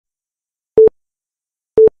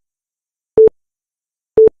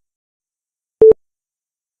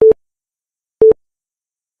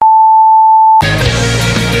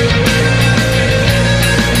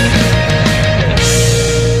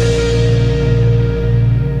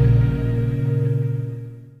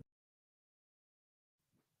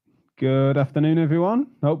Good afternoon, everyone.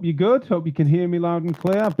 Hope you're good. Hope you can hear me loud and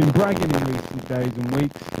clear. I've been bragging in recent days and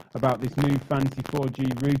weeks about this new fancy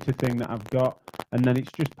 4G router thing that I've got, and then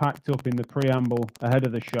it's just packed up in the preamble ahead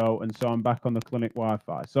of the show, and so I'm back on the clinic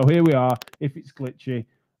Wi-Fi. So here we are. If it's glitchy,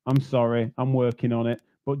 I'm sorry. I'm working on it,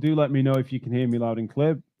 but do let me know if you can hear me loud and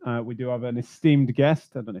clear. We do have an esteemed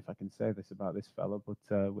guest. I don't know if I can say this about this fella, but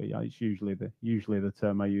it's usually the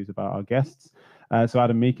term I use about our guests. So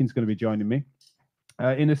Adam Meakins is going to be joining me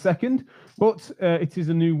in a second, but it is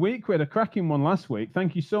a new week. We had a cracking one last week.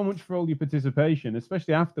 Thank you so much for all your participation,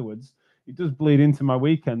 especially afterwards. It does bleed into my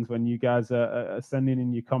weekends when you guys are sending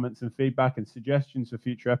in your comments and feedback and suggestions for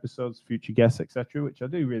future episodes, future guests, etc., which I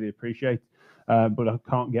do really appreciate. But I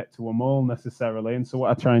can't get to them all necessarily. And so what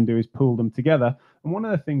I try and do is pool them together. And one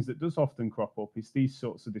of the things that does often crop up is these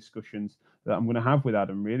sorts of discussions that I'm going to have with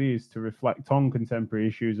Adam really is to reflect on contemporary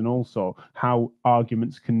issues and also how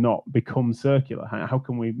arguments cannot become circular. How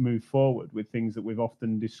can we move forward with things that we've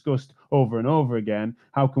often discussed over and over again?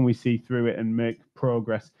 How can we see through it and make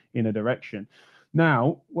progress in a direction?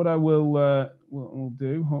 Now, what I will we'll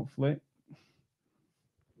do, hopefully,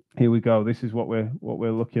 here we go. This is what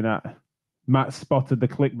we're looking at. Matt spotted the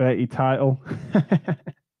clickbaity title.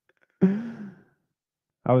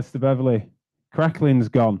 Alistair Beverley, crackling's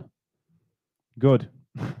gone. Good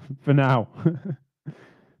for now.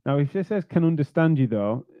 Now, if it says can understand you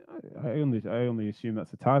though, I only assume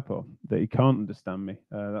that's a typo, that he can't understand me.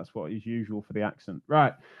 That's what is usual for the accent.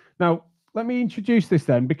 Right. Now, let me introduce this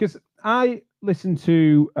then, because I listened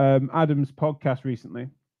to Adam's podcast recently.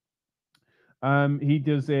 He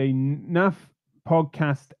does a NAF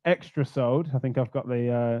podcast extrasode. I think I've got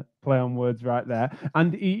the play on words right there.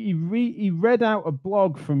 And he read out a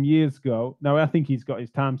blog from years ago. Now, I think he's got his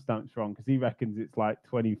timestamps wrong because he reckons it's like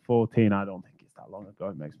 2014. I don't think it's that long ago.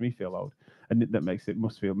 It makes me feel old. And that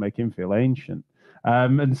make him feel ancient.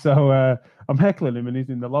 And so I'm heckling him and he's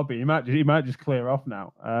in the lobby. He might just clear off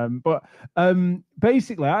now. But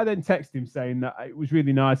basically, I then texted him saying that it was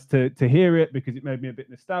really nice to hear it because it made me a bit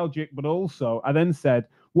nostalgic. But also, I then said,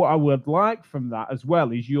 what I would like from that as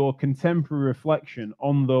well is your contemporary reflection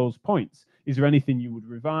on those points. Is there anything you would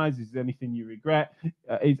revise? Is there anything you regret?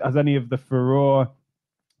 Has any of the furore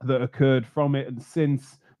that occurred from it and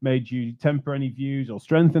since made you temper any views or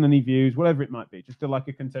strengthen any views, whatever it might be, just like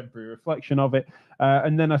a contemporary reflection of it.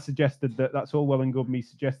 And then I suggested that that's all well and good, me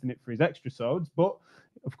suggesting it for his extrasodes, but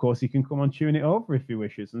of course he can come on tune it over if he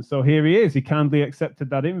wishes. And so here he is. He kindly accepted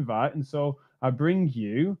that invite. And so I bring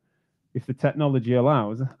you, if the technology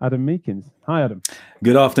allows, Adam Meakins. Hi, Adam.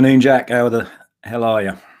 Good afternoon, Jack. How the hell are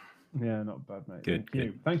you? Yeah, not bad, mate. Good. Thank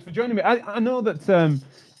you. Thanks for joining me. I know that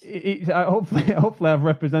hopefully I've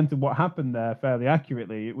represented what happened there fairly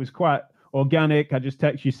accurately. It was quite organic. I just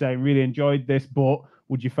text you saying really enjoyed this, but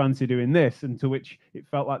would you fancy doing this? And to which it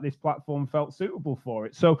felt like this platform felt suitable for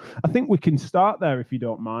it. So I think we can start there if you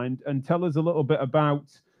don't mind and tell us a little bit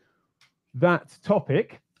about that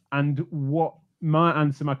topic and what might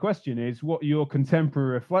answer my question is what are your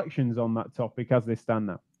contemporary reflections on that topic as they stand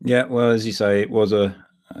now? Yeah, well, as you say, it was an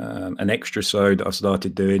extrasode that I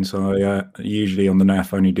started doing. So I usually on the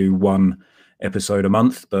NAF only do one episode a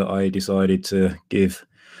month, but I decided to give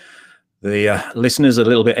the listeners a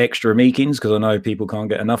little bit extra Meakins because I know people can't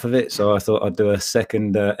get enough of it. So I thought I'd do a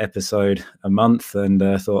second episode a month, and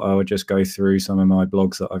thought I would just go through some of my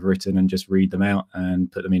blogs that I've written and just read them out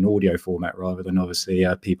and put them in audio format rather than obviously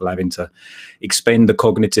people having to expend the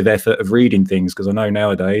cognitive effort of reading things, because I know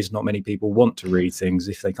nowadays not many people want to read things.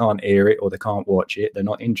 If they can't hear it or they can't watch it, they're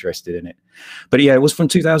not interested in it. But yeah, it was from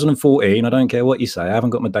 2014. I don't care what you say. I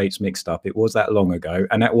haven't got my dates mixed up. It was that long ago.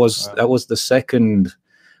 And that was the second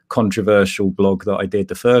controversial blog that I did.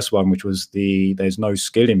 The first one, which was there's no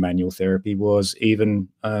skill in manual therapy, was even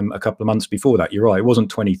a couple of months before that. You're right, it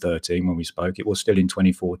wasn't 2013 when we spoke, it was still in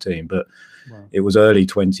 2014, but it was early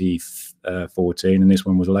 2014 and this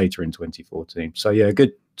one was later in 2014. So yeah, a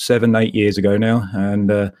good 7-8 years ago now.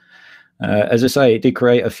 And as I say, it did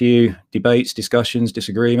create a few debates, discussions,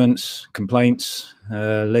 disagreements, complaints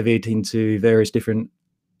levied into various different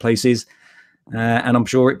places. And I'm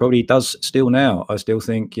sure it probably does still now. I still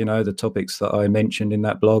think, the topics that I mentioned in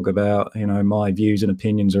that blog about, my views and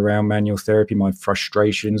opinions around manual therapy, my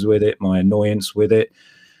frustrations with it, my annoyance with it,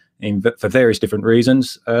 for various different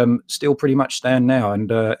reasons, still pretty much stand now. And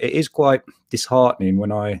it is quite disheartening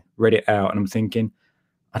when I read it out and I'm thinking,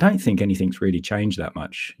 I don't think anything's really changed that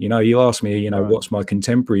much. You ask me, what's my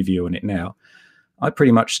contemporary view on it now? I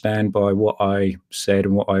pretty much stand by what I said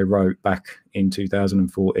and what I wrote back in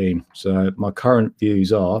 2014. So my current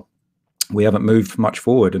views are we haven't moved much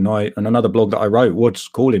forward. And another blog that I wrote was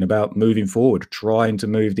calling about moving forward, trying to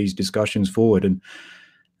move these discussions forward. And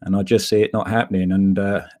And I just see it not happening. And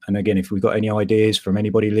again, if we've got any ideas from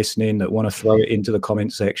anybody listening that want to throw it into the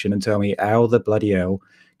comment section and tell me how the bloody hell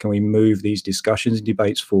can we move these discussions and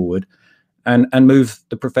debates forward, and move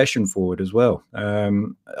the profession forward as well.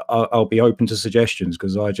 I'll be open to suggestions,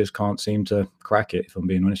 because I just can't seem to crack it, if I'm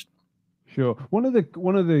being honest. Sure. One of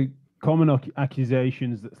the common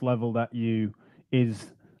accusations that's leveled at you is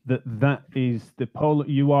that is the polar.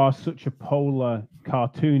 You are such a polar,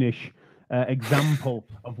 cartoonish example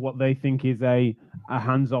of what they think is a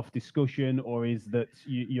hands-off discussion, or is that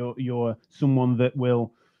you're someone that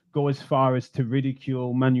will go as far as to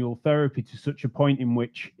ridicule manual therapy to such a point in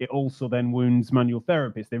which it also then wounds manual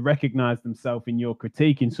therapists. They recognize themselves in your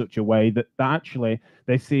critique in such a way that actually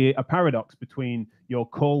they see a paradox between your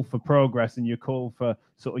call for progress and your call for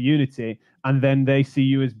sort of unity, and then they see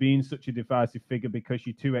you as being such a divisive figure because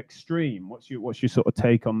you're too extreme. What's your sort of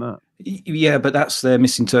take on that? Yeah, but that's their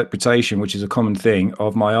misinterpretation, which is a common thing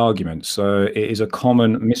of my argument. So it is a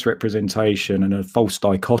common misrepresentation and a false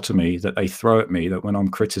dichotomy that they throw at me, that when I'm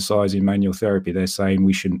criticizing manual therapy, they're saying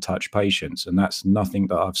we shouldn't touch patients. And that's nothing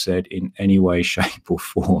that I've said in any way, shape or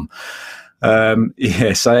form.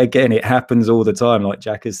 Yeah, so again, it happens all the time, like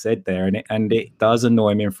Jack has said there, and it does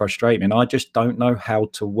annoy me and frustrate me. And I just don't know how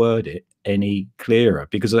to word it any clearer,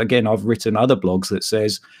 because again, I've written other blogs that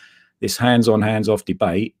says this hands-on, hands-off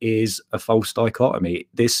debate is a false dichotomy.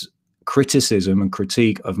 This criticism and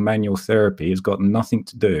critique of manual therapy has got nothing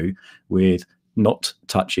to do with not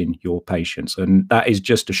touching your patients. And that is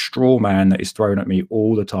just a straw man that is thrown at me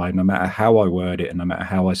all the time, no matter how I word it and no matter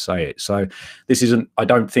how I say it. So this isn't, I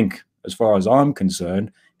don't think, as far as I'm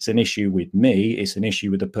concerned, it's an issue with me. It's an issue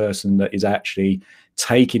with the person that is actually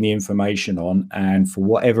taking the information on and, for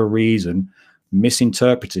whatever reason,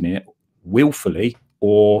 misinterpreting it willfully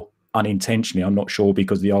or unintentionally. I'm not sure,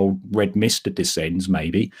 because the old red mist that descends,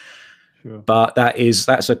 maybe. Sure. But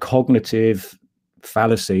that's a cognitive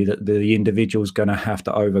fallacy that the individual is going to have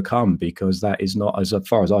to overcome, because that is not, as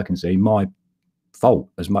far as I can see, my fault.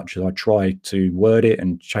 As much as I try to word it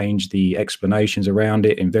and change the explanations around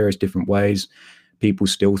it in various different ways, people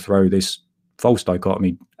still throw this false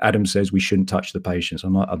dichotomy. Adam says we shouldn't touch the patients.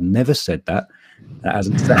 I'm like, I've never said that. That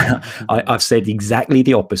hasn't I've said exactly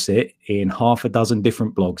the opposite in half a dozen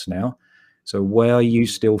different blogs now. So why are you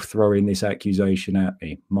still throwing this accusation at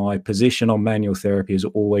me? My position on manual therapy has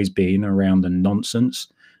always been around the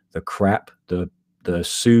nonsense, the crap, the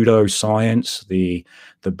pseudoscience, the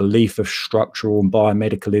belief of structural and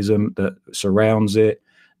biomedicalism that surrounds it.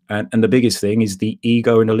 And the biggest thing is the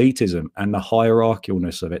ego and elitism and the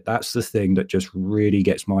hierarchicalness of it. That's the thing that just really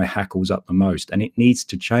gets my hackles up the most. And it needs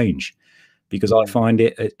to change, because I find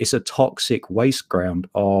it's a toxic waste ground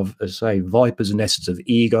of, as I say, vipers' nests of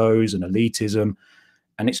egos and elitism.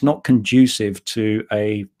 And it's not conducive to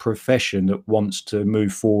a profession that wants to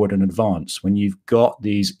move forward and advance. When you've got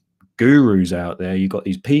these gurus out there, you've got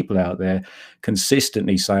these people out there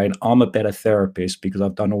consistently saying, I'm a better therapist because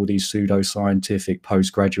I've done all these pseudo-scientific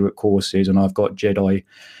postgraduate courses and I've got Jedi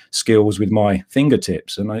skills with my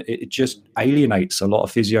fingertips. And it just alienates a lot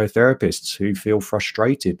of physiotherapists who feel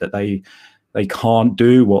frustrated that they can't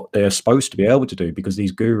do what they're supposed to be able to do because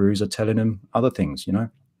these gurus are telling them other things, you know?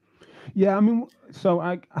 Yeah, I mean, so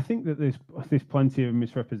I think that there's plenty of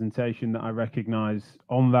misrepresentation that I recognise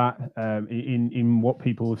on that in what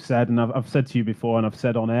people have said, and I've said to you before, and I've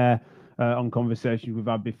said on air on conversations we've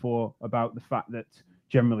had before about the fact that,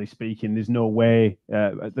 generally speaking, there's no way.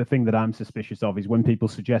 The thing that I'm suspicious of is when people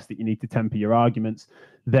suggest that you need to temper your arguments.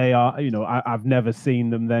 They are, I've never seen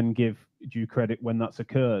them then give due credit when that's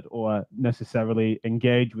occurred, or necessarily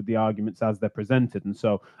engage with the arguments as they're presented. And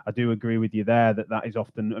so I do agree with you there that is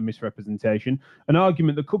often a misrepresentation. An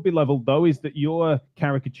argument that could be leveled, though, is that you're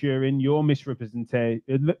caricaturing, you're misrepresenting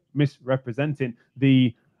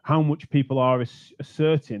how much people are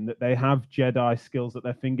asserting that they have Jedi skills at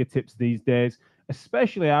their fingertips these days.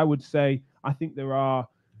 Especially, I would say, I think there are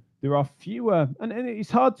fewer, and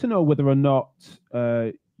it's hard to know whether or not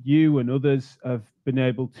you and others have been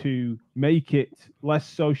able to make it less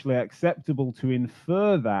socially acceptable to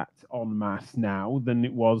infer that en masse now than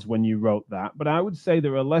it was when you wrote that. But I would say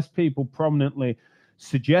there are less people prominently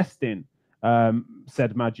suggesting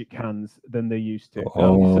said magic hands than they used to.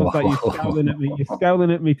 Sounds like you're scowling at me. You're scowling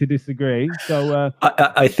at me to disagree. So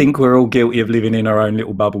I think we're all guilty of living in our own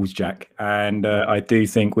little bubbles, Jack. And I do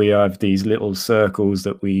think we have these little circles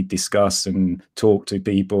that we discuss and talk to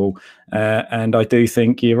people. And I do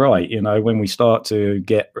think you're right. When we start to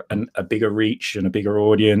get a bigger reach and a bigger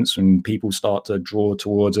audience, and people start to draw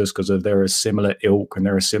towards us because they're a similar ilk and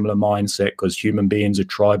they're a similar mindset, because human beings are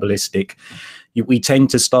tribalistic. we tend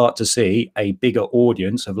to start to see a bigger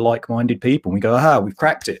audience of like-minded people. We go, aha, we've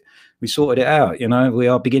cracked it. We sorted it out. You know, we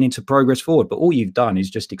are beginning to progress forward. But all you've done is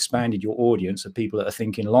just expanded your audience of people that are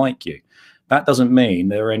thinking like you. That doesn't mean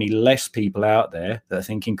there are any less people out there that are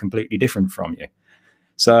thinking completely different from you.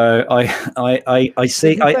 So I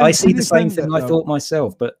see the same thing I thought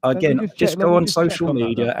myself. But again, just go on social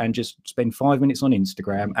media and just spend 5 minutes on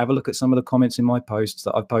Instagram. Have a look at some of the comments in my posts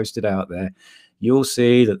that I've posted out there. You'll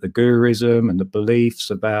see that the guruism and the beliefs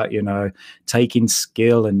about, you know, taking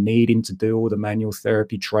skill and needing to do all the manual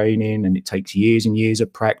therapy training, and it takes years and years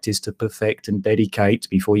of practice to perfect and dedicate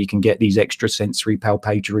before you can get these extrasensory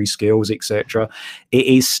palpatory skills, etc. It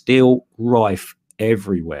is still rife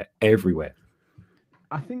everywhere.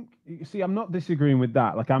 I think, you see, I'm not disagreeing with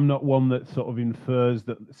that. Like, I'm not one that sort of infers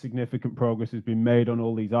that significant progress has been made on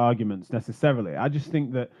all these arguments necessarily. I just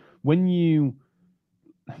think that when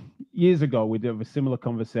years ago, we'd have a similar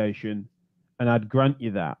conversation and I'd grant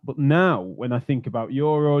you that. But now, when I think about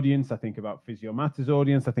your audience, I think about Physio Matters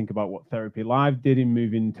audience, I think about what Therapy Live did in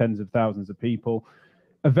moving tens of thousands of people.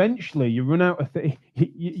 Eventually, you run out of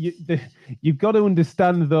you've got to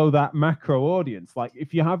understand, though, that macro audience. Like,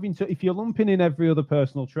 if you're lumping in every other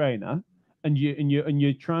personal trainer, and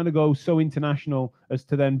you're trying to go so international as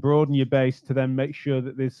to then broaden your base to then make sure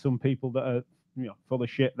that there's some people that are, you know, full of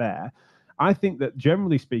shit there. I think that,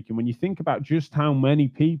 generally speaking, when you think about just how many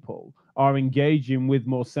people are engaging with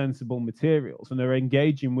more sensible materials and are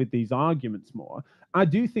engaging with these arguments more, I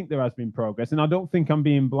do think there has been progress. And I don't think I'm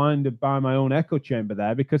being blinded by my own echo chamber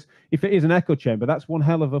there, because if it is an echo chamber, that's one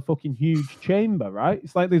hell of a fucking huge chamber, right?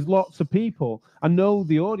 It's like there's lots of people. I know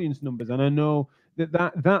the audience numbers, and I know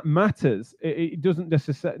that matters. It doesn't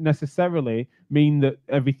necessarily mean that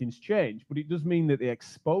everything's changed, but it does mean that the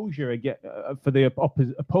exposure for the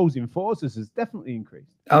opposing forces has definitely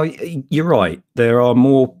increased. Oh, you're right. There are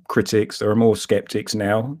more critics, there are more skeptics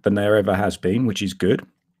now than there ever has been, which is good.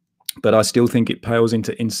 But I still think it pales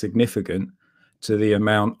into insignificant to the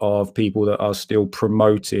amount of people that are still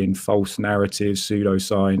promoting false narratives,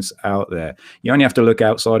 pseudoscience out there. You only have to look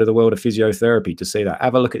outside of the world of physiotherapy to see that.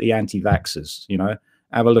 Have a look at the anti-vaxxers, you know,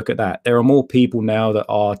 have a look at that. There are more people now that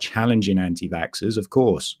are challenging anti-vaxxers, of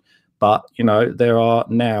course, but, you know, there are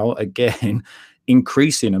now, again,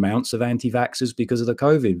 increasing amounts of anti-vaxxers because of the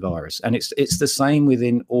COVID virus. And it's the same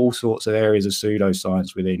within all sorts of areas of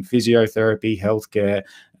pseudoscience, within physiotherapy, healthcare,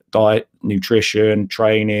 diet, nutrition,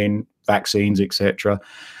 training, vaccines, etc.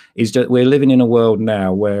 Is that we're living in a world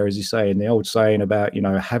now where, as you say, in the old saying about, you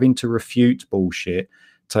know, having to refute bullshit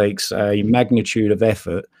takes a magnitude of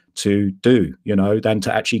effort to do, you know, than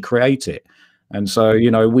to actually create it. And so,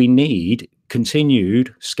 you know, we need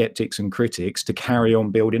continued skeptics and critics to carry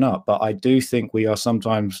on building up. But I do think we are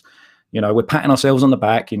sometimes, you know, we're patting ourselves on the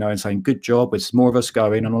back, you know, and saying, good job, there's more of us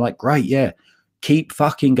going. And I'm like, great, yeah. Keep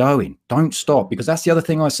fucking going. Don't stop. Because that's the other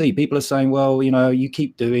thing I see. People are saying, well, you know, you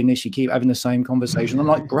keep doing this, you keep having the same conversation. I'm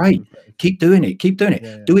like, great, keep doing it. Keep doing it.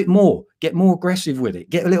 Yeah. Do it more. Get more aggressive with it.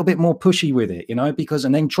 Get a little bit more pushy with it, you know, because,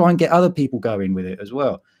 and then try and get other people going with it as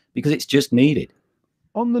well, because it's just needed.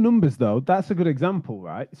 On the numbers, though, that's a good example,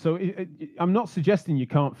 right? So I'm not suggesting you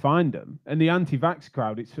can't find them. And the anti-vax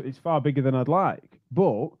crowd, it's far bigger than I'd like.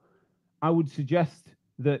 But I would suggest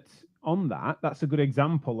that on that's a good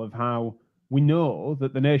example of how we know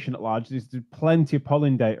that the nation at large, there's plenty of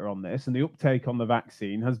polling data on this, and the uptake on the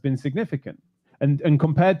vaccine has been significant. And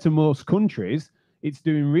compared to most countries,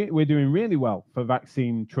 we're doing really well for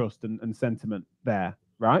vaccine trust and sentiment there,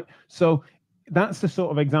 right? So that's the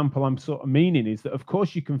sort of example I'm sort of meaning, is that, of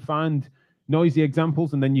course, you can find noisy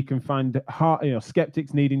examples, and then you can find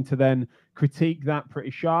skeptics needing to then critique that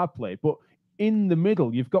pretty sharply. But in the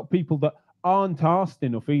middle, you've got people that aren't asked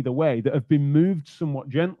enough either way, that have been moved somewhat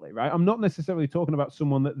gently, right? I'm not necessarily talking about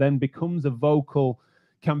someone that then becomes a vocal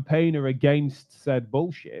campaigner against said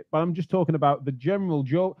bullshit, but I'm just talking about the general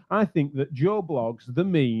Joe. I think that Joe Blogs, the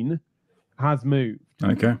mean, has moved.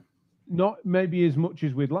 Okay. Not maybe as much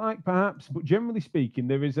as we'd like, perhaps, but generally speaking,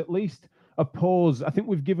 there is at least a pause. I think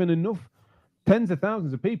we've given enough tens of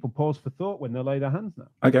thousands of people pause for thought when they lay their hands now.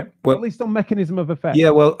 Okay. Well, at least on mechanism of effect.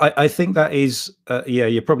 Yeah, well, I think that is, yeah,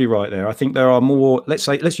 you're probably right there. I think there are more, let's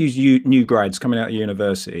use new grads coming out of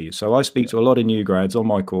university. So I speak to a lot of new grads on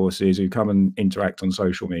my courses who come and interact on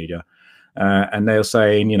social media. And they're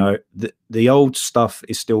saying, you know, the old stuff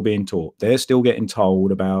is still being taught. They're still getting told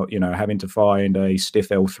about, you know, having to find a stiff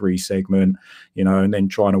L3 segment, you know, and then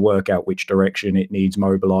trying to work out which direction it needs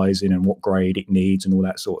mobilizing and what grade it needs and all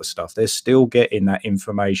that sort of stuff. They're still getting that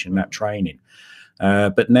information, that training.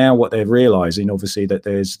 But now what they're realizing, obviously, that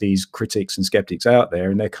there's these critics and skeptics out there,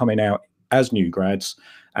 and they're coming out as new grads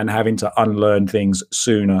and having to unlearn things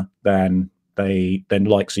sooner than than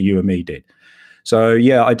likes of you and me did. So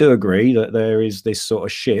yeah, I do agree that there is this sort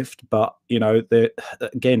of shift, but you know,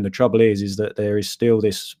 again, the trouble is that there is still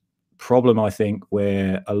this problem, I think,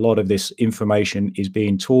 where a lot of this information is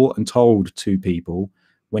being taught and told to people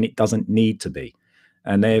when it doesn't need to be.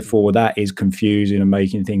 And therefore that is confusing and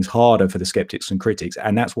making things harder for the skeptics and critics.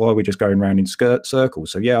 And that's why we're just going around in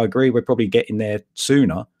circles. So yeah, I agree, we're probably getting there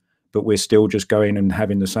sooner, but we're still just going and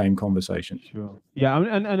having the same conversation. Sure. Yeah,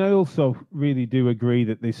 and I also really do agree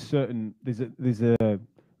that there's a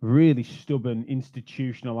really stubborn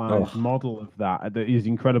institutionalized model of that is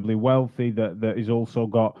incredibly wealthy, that is also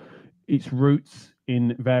got its roots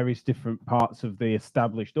in various different parts of the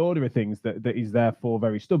established order of things, that is therefore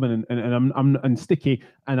very stubborn and sticky,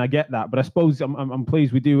 and I get that. But I suppose I'm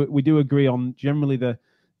pleased we do agree on generally the,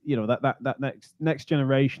 you know, that next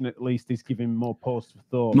generation at least is giving more pause for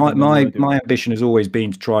thought. My ambition has always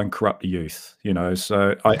been to try and corrupt the youth, you know.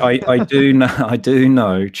 So I do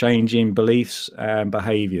know changing beliefs and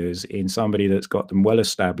behaviors in somebody that's got them well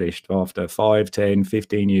established after 5, 10,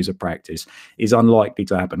 15 years of practice is unlikely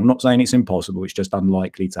to happen. I'm not saying it's impossible, it's just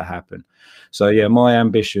unlikely to happen. So yeah, my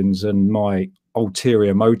ambitions and my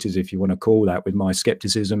ulterior motives, if you want to call that, with my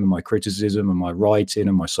skepticism and my criticism and my writing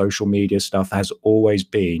and my social media stuff has always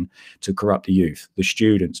been to corrupt the youth, the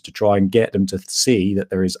students, to try and get them to see that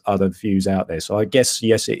there is other views out there. So I guess,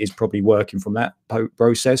 yes, it is probably working from that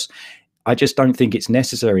process. I just don't think it's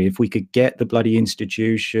necessary. If we could get the bloody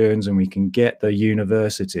institutions and we can get the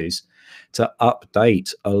universities to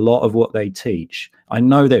update a lot of what they teach. I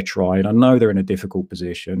know they're trying. I know they're in a difficult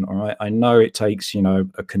position. All right. I know it takes, you know,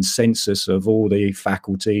 a consensus of all the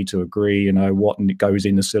faculty to agree, you know, what goes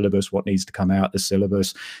in the syllabus, what needs to come out the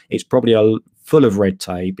syllabus. It's probably full of red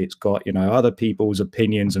tape. It's got, you know, other people's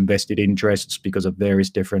opinions and vested interests because of various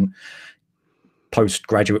different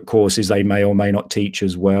postgraduate courses they may or may not teach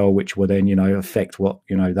as well, which will then, you know, affect what,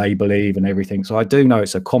 you know, they believe and everything. So I do know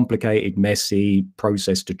it's a complicated, messy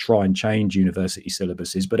process to try and change university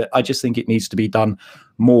syllabuses, but I just think it needs to be done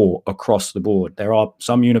more across the board. There are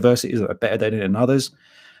some universities that are better than others,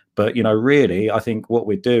 but, you know, really, I think what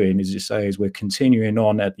we're doing, as you say, is we're continuing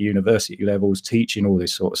on at the university levels, teaching all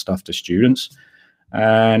this sort of stuff to students.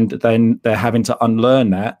 And then they're having to unlearn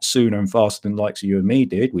that sooner and faster than likes of you and me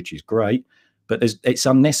did, which is great. But it's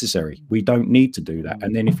unnecessary. We don't need to do that.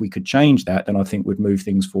 And then if we could change that, then I think we'd move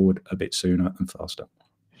things forward a bit sooner and faster.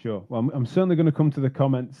 Sure. Well, I'm certainly going to come to the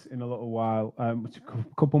comments in a little while. A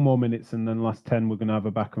couple more minutes, and then last 10, we're going to have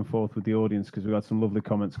a back and forth with the audience because we've got some lovely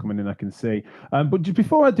comments coming in, I can see. But just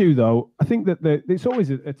before I do, though, I think that it's always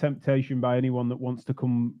a temptation by anyone that wants to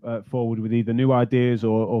come forward with either new ideas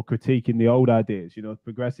or critiquing the old ideas, you know,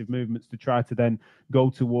 progressive movements, to try to then go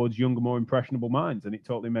towards younger, more impressionable minds. And it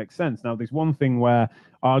totally makes sense. Now, there's one thing where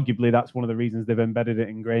arguably that's one of the reasons they've embedded it,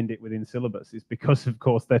 ingrained it within syllabus, is because, of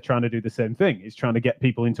course, they're trying to do the same thing. It's trying to get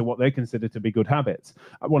people into what they consider to be good habits.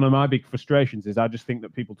 One of my big frustrations is I just think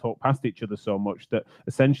that people talk past each other so much that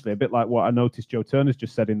essentially, a bit like what I noticed Joe Turner's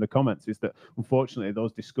just said in the comments, is that unfortunately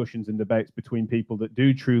those discussions and debates between people that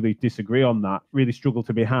do truly disagree on that really struggle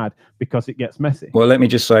to be had because it gets messy. Well, let me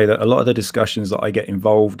just say that a lot of the discussions that I get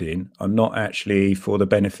involved in are not actually for the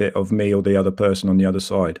benefit of me or the other person on the other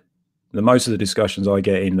side. Most of the discussions I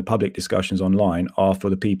get in, the public discussions online, are for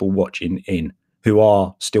the people watching in, who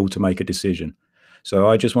are still to make a decision. So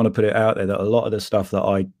I just want to put it out there that a lot of the stuff that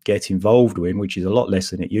I get involved in, which is a lot less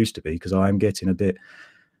than it used to be, because I am getting a bit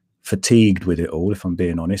fatigued with it all, if I'm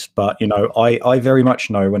being honest. But, you know, I very much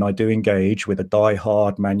know when I do engage with a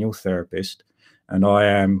die-hard manual therapist, and I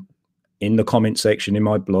am in the comment section in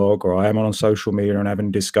my blog, or I am on social media and having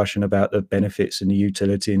a discussion about the benefits and the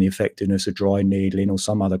utility and the effectiveness of dry needling or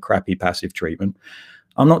some other crappy passive treatment,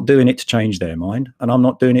 I'm not doing it to change their mind, and I'm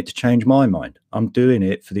not doing it to change my mind. I'm doing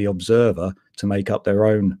it for the observer to make up their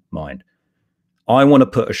own mind. I want to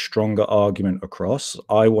put a stronger argument across.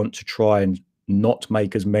 I want to try and not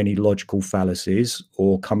make as many logical fallacies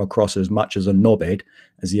or come across as much as a knobhead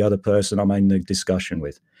as the other person I'm in the discussion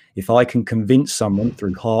with. If I can convince someone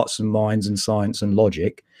through hearts and minds and science and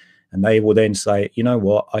logic, and they will then say, you know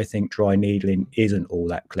what, I think dry needling isn't all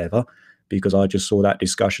that clever because I just saw that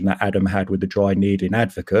discussion that Adam had with the dry needling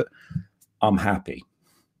advocate, I'm happy.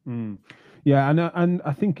 Yeah, and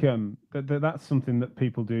I think that's something that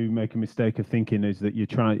people do make a mistake of thinking, is that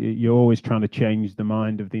you're always trying to change the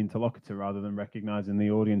mind of the interlocutor rather than recognizing the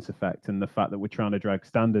audience effect and the fact that we're trying to drag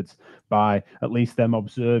standards by at least them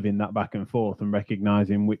observing that back and forth and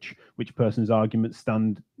recognizing which person's arguments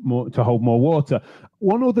stand more to hold more water.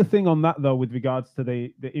 One other thing on that, though, with regards to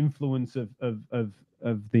the influence of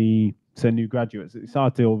the say new graduates. It's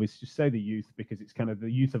hard to always just say the youth because it's kind of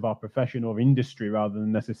the youth of our profession or industry rather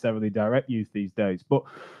than necessarily direct youth these days. But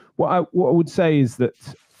what I would say is that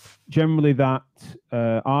generally that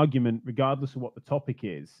argument, regardless of what the topic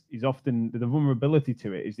is often the vulnerability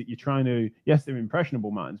to it is that you're trying to, yes, they're impressionable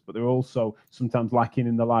minds, but they're also sometimes lacking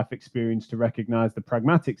in the life experience to recognize the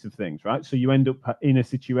pragmatics of things, right? So you end up in a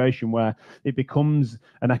situation where it becomes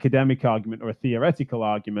an academic argument or a theoretical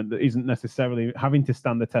argument that isn't necessarily having to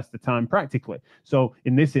stand the test of time practically. So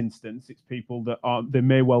in this instance, it's people that they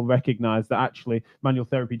may well recognize that actually manual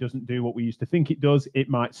therapy doesn't do what we used to think it does. It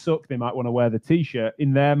might suck. They might want to wear the t-shirt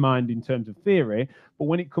in their mind in terms of theory, but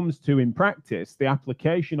when it comes to in practice, the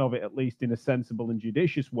application of it, at least in a sensible and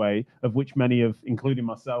judicious way, of which many of, including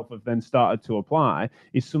myself, have then started to apply,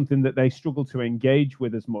 is something that they struggle to engage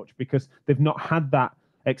with as much because they've not had that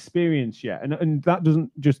experience yet. And that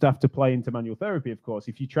doesn't just have to play into manual therapy, of course.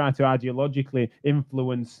 If you try to ideologically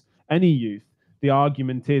influence any youth, the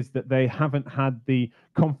argument is that they haven't had the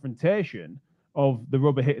confrontation of the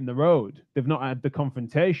rubber hitting the road. They've not had the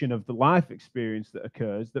confrontation of the life experience that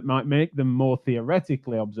occurs that might make them more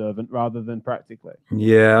theoretically observant rather than practically.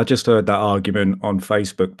 Yeah, I just heard that argument on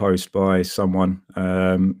Facebook post by someone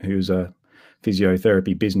who's a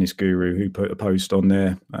physiotherapy business guru who put a post on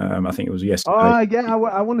there. I think it was yesterday. Oh, yeah,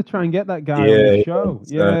 I want to try and get that guy on the show.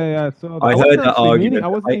 Yeah. So I heard that argument. I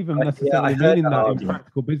wasn't even necessarily meaning that in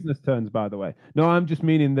practical business terms, by the way. No, I'm just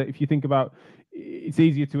meaning that if you think about, it's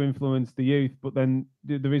easier to influence the youth, but then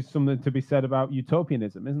there is something to be said about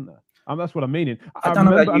utopianism, isn't there? That's what I'm meaning. I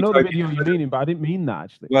know the video you're meaning, but I didn't mean that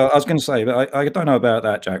actually. Well, I was going to say, but I don't know about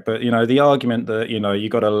that, Jack. But the argument that you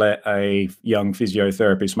got to let a young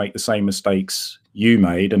physiotherapist make the same mistakes you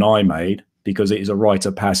made and I made because it is a rite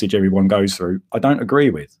of passage everyone goes through, I don't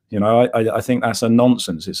agree with. I think that's a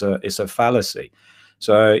nonsense. It's a fallacy.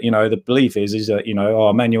 So the belief is that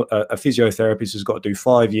a physiotherapist has got to do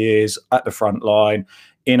 5 years at the front line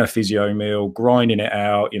in a physio mill, grinding it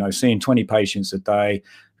out. Seeing 20 patients a day,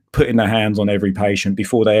 putting their hands on every patient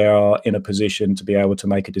before they are in a position to be able to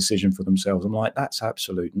make a decision for themselves. I'm like, that's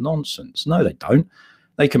absolute nonsense. No, they don't.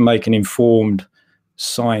 They can make an informed,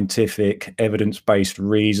 scientific, evidence-based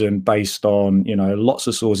reason based on, lots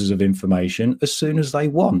of sources of information as soon as they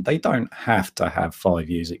want. They don't have to have 5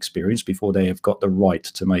 years experience before they have got the right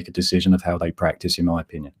to make a decision of how they practice, in my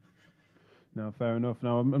opinion. No, fair enough.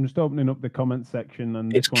 Now I'm just opening up the comment section,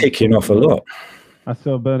 and it's kicking off a lot. I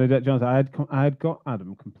saw Bernadette Jones. I had got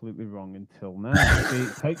Adam completely wrong until now. See,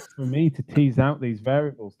 it takes for me to tease out these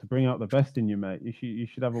variables to bring out the best in you, mate. You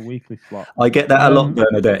should have a weekly slot. I get that a lot,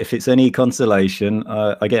 Bernadette. If it's any consolation,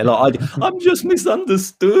 I get a lot. I'm just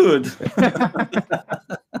misunderstood.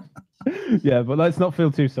 Yeah, but let's not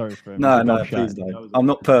feel too sorry for him. No, please don't. I'm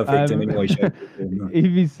not perfect in any way, shape, or form. No.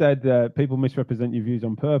 Evie said people misrepresent your views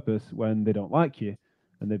on purpose when they don't like you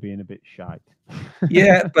and they're being a bit shite.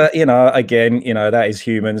 Yeah, but again, that is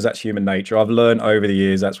humans. That's human nature. I've learned over the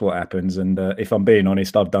years that's what happens. And if I'm being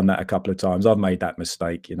honest, I've done that a couple of times. I've made that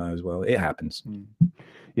mistake, as well. It happens.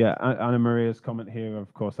 Yeah, Anna Maria's comment here,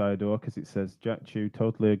 of course, I adore, because it says, Jack Chew,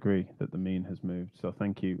 totally agree that the mean has moved. So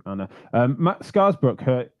thank you, Anna. Matt Scarsbrook,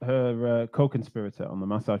 her co-conspirator on the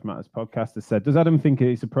Massage Matters podcast, has said, does Adam think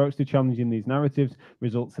his approach to challenging these narratives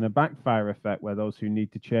results in a backfire effect where those who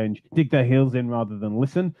need to change dig their heels in rather than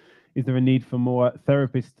listen? Is there a need for more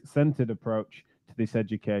therapist-centered approach to this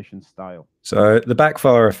education style? So the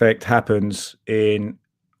backfire effect happens in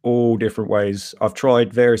all different ways. I've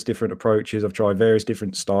tried various different approaches. I've tried various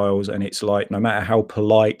different styles. And it's like, no matter how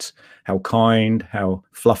polite, how kind, how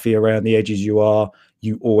fluffy around the edges you are,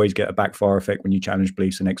 you always get a backfire effect when you challenge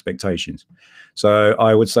beliefs and expectations. So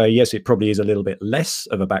I would say, yes, it probably is a little bit less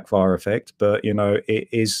of a backfire effect, but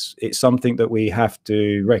it's something that we have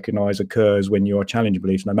to recognize occurs when you are challenging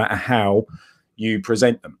beliefs, no matter how you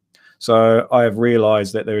present them. So I have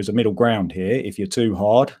realized that there is a middle ground here. If you're too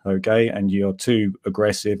hard, okay, and you're too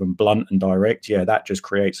aggressive and blunt and direct, yeah, that just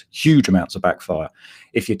creates huge amounts of backfire.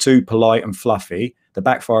 If you're too polite and fluffy, the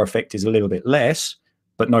backfire effect is a little bit less,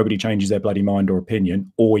 but nobody changes their bloody mind or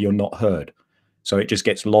opinion, or you're not heard. So it just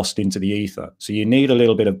gets lost into the ether. So you need a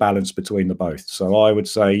little bit of balance between the both. So I would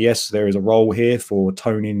say, yes, there is a role here for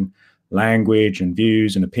toning language and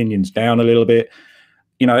views and opinions down a little bit.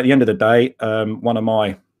 At the end of the day, one of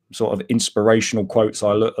my sort of inspirational quotes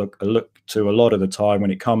I look to a lot of the time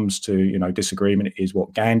when it comes to disagreement is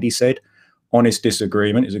what Gandhi said. Honest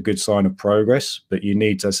disagreement is a good sign of progress, but you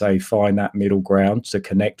need to find that middle ground to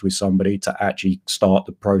connect with somebody to actually start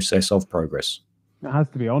the process of progress. It has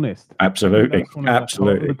to be honest. Absolutely.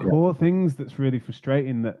 Absolutely. The core things that's really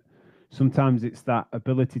frustrating, that sometimes it's that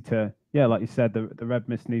ability to, like you said, the red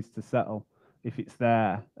mist needs to settle if it's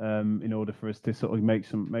there, in order for us to sort of make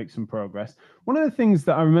some progress. One of the things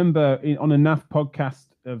that I remember on a NAF podcast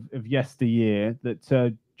of yesteryear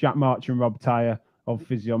that Jack March and Rob Tyre of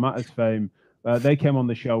Physio Matters fame, they came on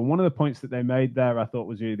the show. And one of the points that they made there I thought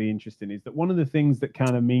was really interesting is that one of the things that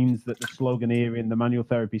kind of means that the sloganeering, the manual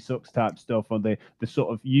therapy sucks type stuff, or the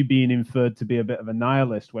sort of you being inferred to be a bit of a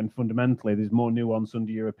nihilist when fundamentally there's more nuance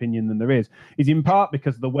under your opinion than there is in part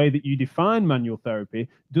because the way that you define manual therapy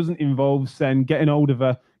doesn't involve saying getting hold of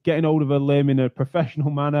a limb in a professional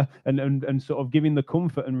manner and sort of giving the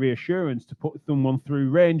comfort and reassurance to put someone through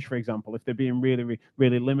range, for example, if they're being really,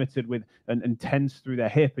 really limited with and tense through their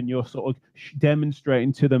hip, and you're sort of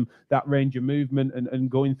demonstrating to them that range of movement and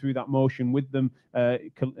going through that motion with them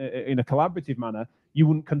in a collaborative manner, you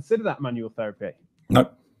wouldn't consider that manual therapy. No.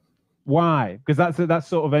 Why? Because that's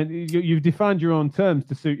sort of you've defined your own terms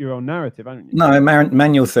to suit your own narrative, haven't you? No,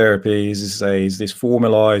 manual therapy is this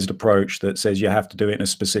formalized approach that says you have to do it in a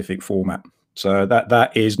specific format. So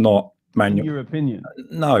that is not manual. In your opinion?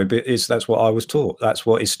 No, but that's what I was taught. That's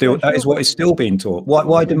what is still what is still being taught.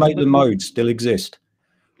 Why do the modes still exist?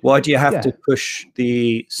 Why do you have to push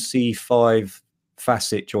the C5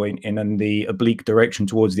 facet joint in the oblique direction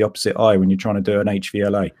towards the opposite eye when you're trying to do an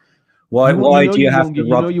HVLA? Why do you have to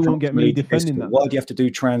rub? You won't get me defending that. Why do you have to do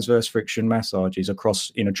transverse friction massages across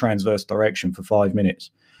in a transverse direction for 5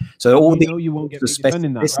 minutes? So all you won't get me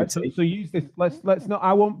defending that, right? So use this. Let's not.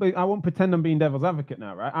 I won't pretend I'm being devil's advocate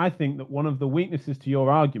now, right? I think that one of the weaknesses to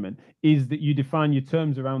your argument is that you define your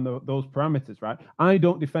terms around those parameters, right? I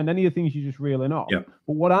don't defend any of the things you're just reeling off. Yeah.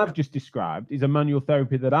 But what I've just described is a manual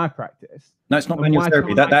therapy that I practice. No, it's not manual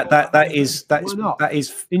therapy. That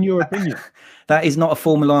is, in your opinion, that is not a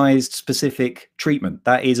formalized specific treatment.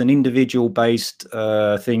 That is an individual based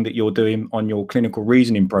thing that you're doing on your clinical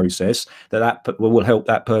reasoning process that will help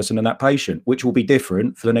that person and that patient, which will be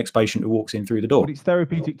different for the next patient who walks in through the door. But it's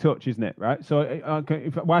therapeutic touch, isn't it? Right. So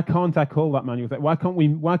why can't I call that manual therapy?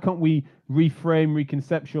 Why can't we reframe,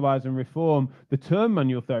 reconceptualize, and reform the term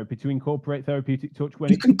manual therapy to incorporate therapeutic touch? When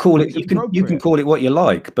you can call it, you can call it what you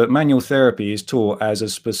like, but manual therapy is taught as a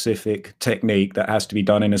specific technique that has to be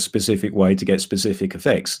done in a specific way to get specific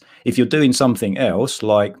effects. If you're doing something else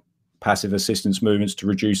like passive assistance movements to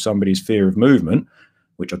reduce somebody's fear of movement,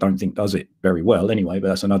 which I don't think does it very well anyway, but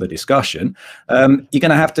that's another discussion, you're going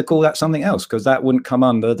to have to call that something else because that wouldn't come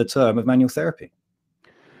under the term of manual therapy.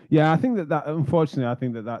 Yeah, I think that unfortunately, I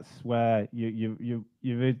think that's where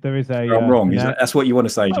there is a. I'm wrong. That's what you want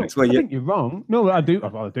to say? Well, I think you're wrong. No, I do.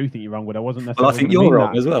 Well, I do think you're wrong, but I wasn't necessarily. Well, I think you're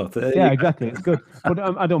wrong as well. Yeah, exactly. It's good, but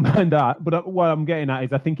I don't mind that. But what I'm getting at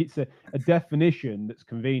is, I think it's a definition that's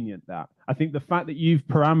convenient. That I think the fact that you've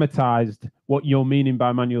parameterized what you're meaning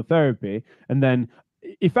by manual therapy, and then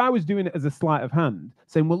if I was doing it as a sleight of hand,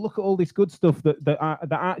 saying, "Well, look at all this good stuff that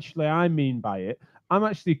actually I mean by it," I'm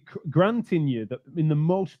actually granting you that in the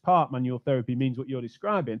most part, manual therapy means what you're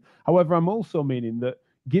describing. However, I'm also meaning that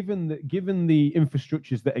given the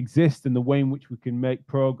infrastructures that exist and the way in which we can make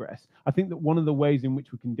progress, I think that one of the ways in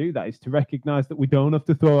which we can do that is to recognize that we don't have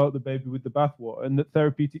to throw out the baby with the bathwater, and that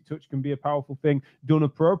therapeutic touch can be a powerful thing done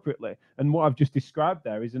appropriately. And what I've just described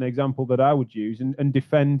there is an example that I would use and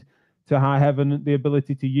defend to high heaven the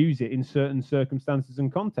ability to use it in certain circumstances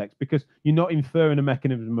and contexts, because you're not inferring a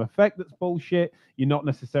mechanism of effect that's bullshit. You're not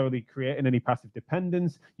necessarily creating any passive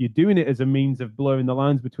dependence. You're doing it as a means of blurring the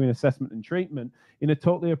lines between assessment and treatment in a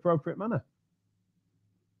totally appropriate manner.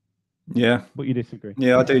 Yeah, but you disagree.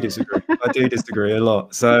 Yeah, I do disagree. I do disagree a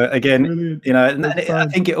lot. So again, Brilliant. you know, I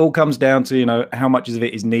think it all comes down to, you know, how much of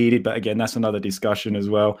it is needed. But again, that's another discussion as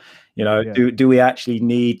well. You know, do we actually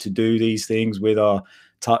need to do these things with our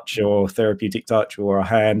touch or therapeutic touch or our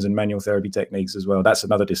hands and manual therapy techniques as well? That's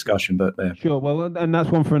another discussion, but sure. Well, and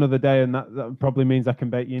that's one for another day, and that probably means I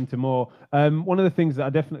can bait you into more. One of the things that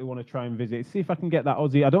I definitely want to try and visit is see if I can get that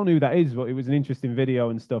Aussie. I don't know who that is, but it was an interesting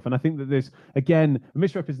video and stuff. And I think that there's, again, a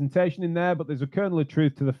misrepresentation in there, but there's a kernel of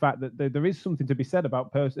truth to the fact that there is something to be said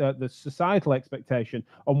about the societal expectation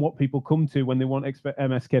on what people come to when they want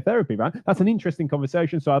MSK therapy, right? That's an interesting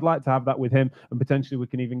conversation. So I'd like to have that with him, and potentially we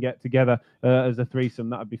can even get together as a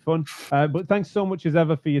threesome. That'd be fun. But thanks so much as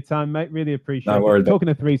ever for your time, mate. Really appreciate it. Talking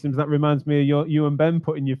of threesomes, that reminds me of you and Ben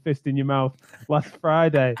putting your fist in your mouth last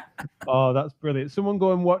Friday. Oh, that's brilliant. Someone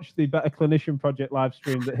go and watch the Better Clinician Project live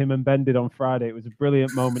stream that him and Ben did on Friday. It was a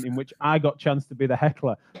brilliant moment in which I got a chance to be the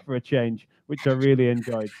heckler for a change, which I really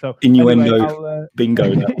enjoyed. So innuendo anyway,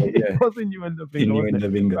 bingo. It was innuendo bingo. Innuendo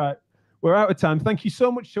bingo. Right. we're out of time. Thank you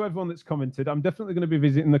so much to everyone that's commented. I'm definitely going to be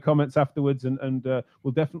visiting the comments afterwards, and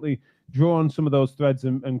we'll definitely draw on some of those threads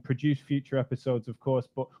and produce future episodes, of course.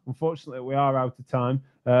 But unfortunately, we are out of time,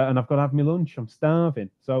 and I've got to have my lunch. I'm starving.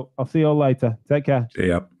 So I'll see you all later. Take care. See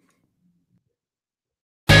ya.